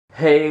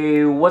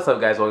Hey, what's up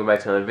guys? Welcome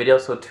back to another video.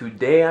 So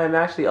today I'm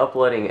actually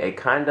uploading a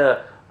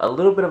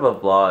little bit of a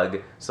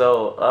vlog.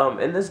 So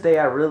in this day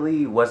I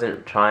really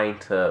wasn't trying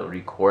to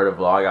record a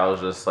vlog. I was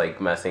just like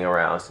messing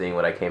around, seeing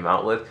what I came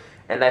out with.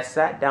 And I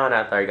sat down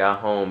after I got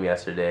home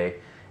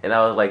yesterday and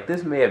I was like,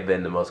 this may have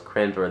been the most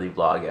cringeworthy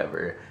vlog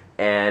ever.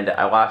 And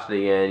I watched it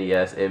again.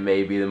 Yes, it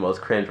may be the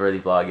most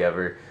cringeworthy vlog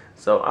ever.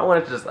 So I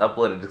wanted to just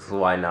upload it because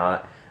why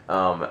not?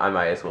 I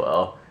might as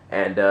well.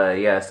 And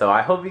yeah, so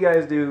I hope you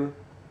guys do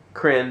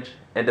cringe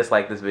and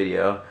dislike this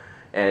video,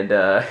 and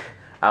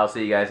I'll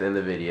see you guys in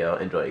the video.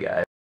 Enjoy,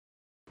 guys.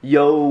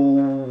 Yo,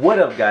 what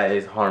up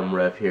guys,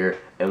 HarmRef here,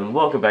 and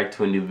welcome back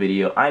to a new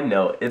video. I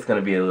know it's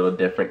gonna be a little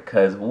different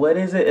because what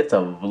is it? It's a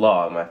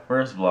vlog, my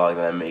first vlog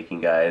that I'm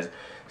making, guys.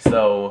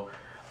 So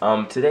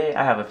today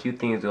I have a few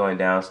things going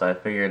down, so I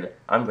figured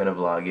I'm gonna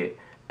vlog it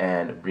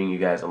and bring you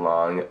guys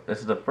along. This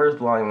is the first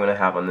vlog I'm gonna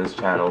have on this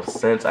channel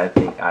since I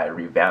think I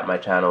revamped my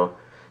channel.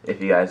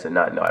 If you guys did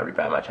not know, I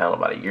revamped my channel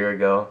about a year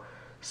ago.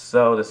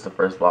 So this is the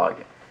first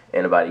vlog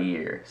in about a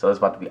year. So it's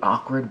about to be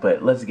awkward,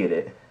 but let's get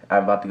it.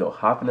 I'm about to go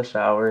hop in the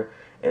shower,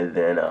 and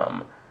then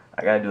I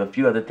gotta do a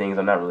few other things.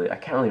 I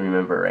can't really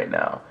remember right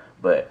now,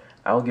 but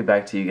I will get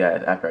back to you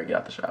guys after I get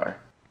out the shower.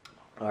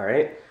 All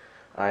right,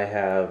 I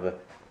have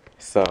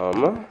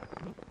some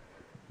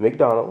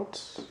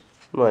McDonald's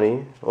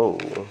money. Oh,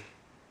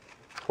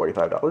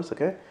 $45,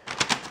 okay.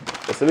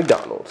 That's the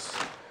McDonald's.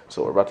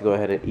 So we're about to go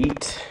ahead and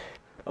eat.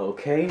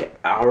 Okay,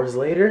 hours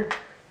later.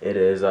 It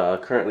is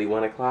currently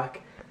 1 o'clock,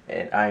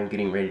 and I'm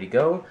getting ready to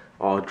go,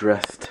 all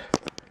dressed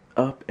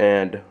up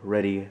and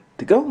ready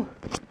to go.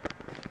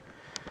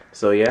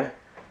 So yeah,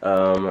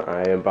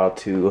 I am about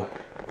to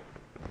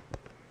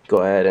go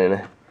ahead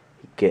and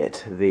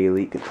get the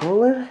Elite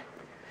controller.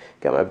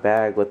 Got my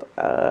bag with,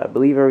 I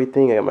believe,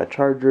 everything. I got my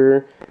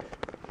charger.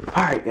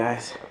 Alright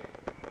guys,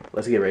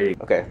 let's get ready.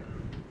 Okay.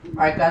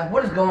 Alright guys,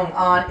 what is going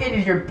on? It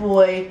is your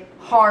boy,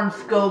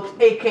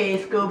 HarmScopes,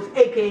 aka Scopes,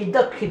 aka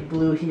Duck Kid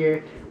Blue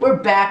here. We're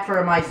back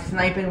for my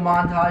sniping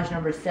montage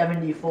number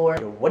 74.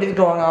 What is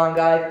going on,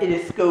 guys? It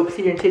is Scopes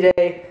here, and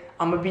today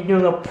I'm going to be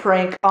doing a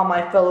prank on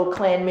my fellow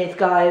clanmates,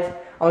 guys.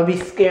 I'm going to be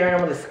scaring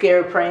them with a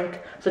scare prank.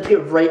 So let's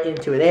get right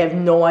into it. They have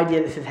no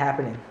idea this is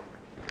happening.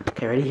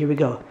 Okay, ready? Here we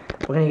go.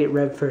 We're going to get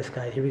Rev first,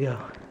 guys. Here we go.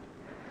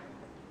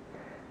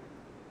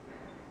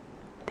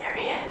 There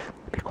he is.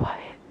 Be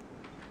quiet.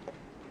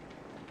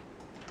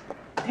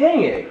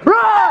 Dang it!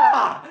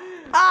 Rah!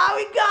 Ah,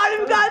 we got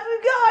him, guys,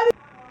 we got him!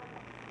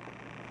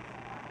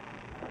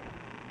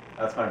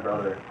 That's my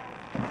brother.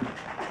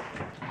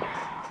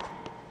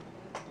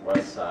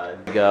 West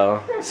side.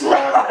 Go. He's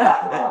gonna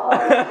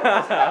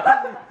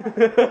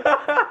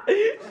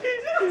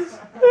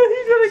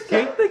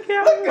kick the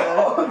camera.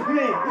 Go with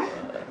me!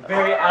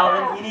 Barry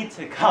Allen, you need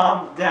to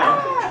calm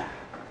down.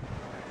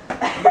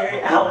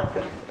 Barry Allen.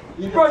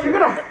 Bro, you're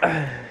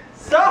gonna...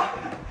 Stop!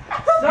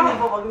 Stop! Give me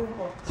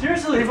football.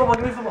 Seriously! Give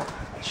me football.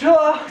 Chill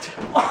out!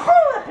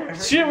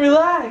 Shit,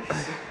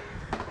 relax!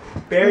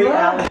 Barry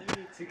Allen, you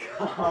need to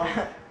calm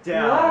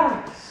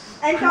down.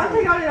 And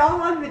Dante got it all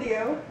on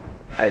video.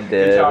 I did.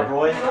 Good job,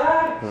 Roy.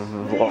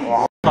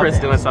 Chris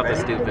doing something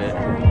stupid.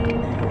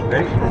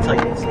 Ready? It's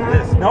like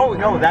this.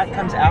 No, that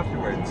comes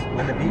afterwards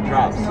when the beat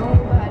drops.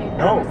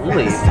 No,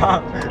 really?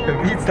 Stop. The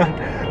beat's done.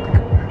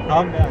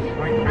 Calm down. You're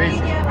going crazy.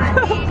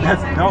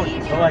 No,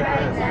 you go like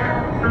this.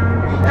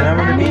 And then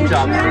when the beat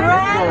drops, you go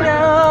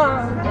like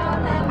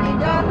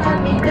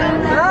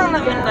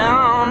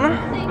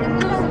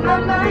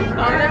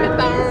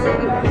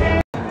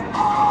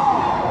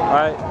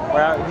Alright,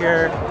 we're out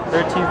here,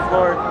 13th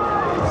floor,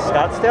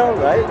 Scottsdale,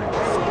 right?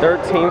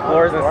 13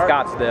 floors in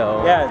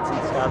Scottsdale. Yeah, it's in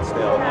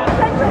Scottsdale.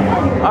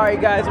 Alright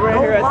guys, we're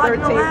here at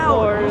 13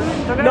 floors.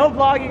 No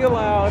vlogging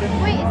allowed.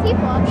 Wait, is he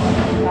vlogging?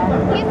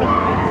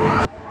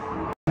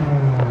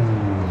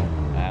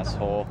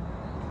 Asshole.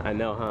 I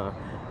know, huh?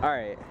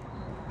 Alright.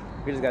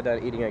 We just got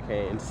done eating at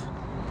Cane's.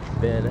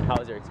 Ben, how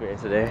was your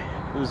experience today?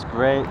 It was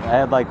great. I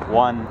had like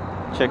one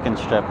chicken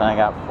strip and I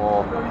got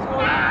full.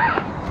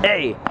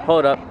 Hey!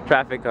 Hold up.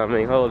 Traffic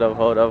coming. Hold up.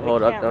 Don't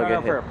get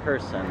over hit. a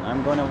person.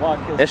 I'm going to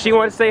walk this. If she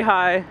wants to say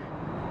hi.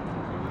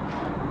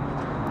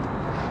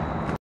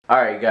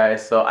 Alright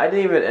guys, so I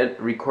didn't even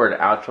record an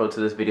outro to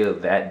this video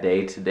that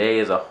day. Today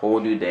is a whole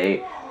new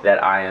day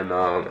that I am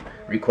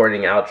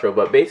recording an outro.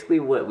 But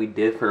basically what we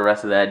did for the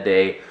rest of that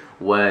day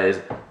was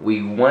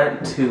we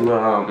went to,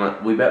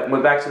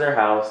 went back to their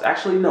house.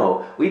 Actually,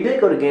 no, we did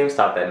go to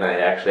GameStop that night,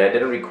 actually. I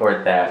didn't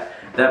record that.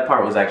 That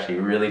part was actually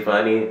really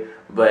funny.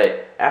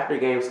 But after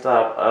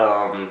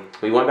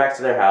GameStop, we went back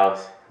to their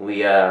house.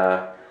 We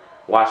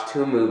watched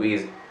 2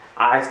 movies.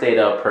 I stayed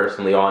up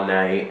personally all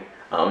night.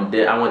 I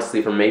went to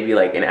sleep for maybe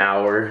like an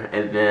hour,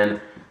 and then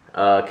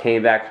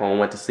came back home,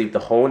 went to sleep the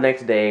whole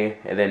next day,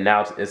 and then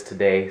now it's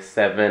today,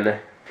 7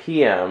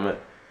 p.m.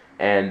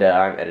 and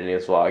I'm editing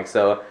this vlog.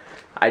 So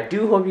I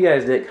do hope you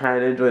guys did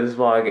kind of enjoy this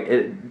vlog.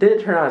 It didn't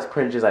turn out as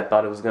cringe as I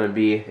thought it was going to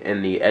be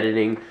in the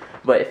editing.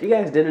 But if you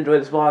guys did enjoy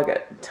this vlog,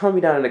 tell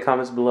me down in the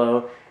comments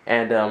below.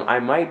 And I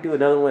might do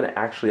another one.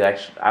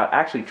 I'll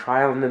actually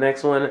try on the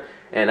next one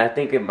and I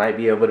think it might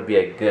be able to be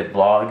a good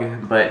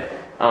vlog. But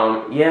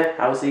yeah,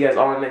 I will see you guys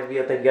all in the next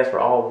video. Thank you guys for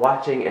all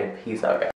watching, and peace out, guys.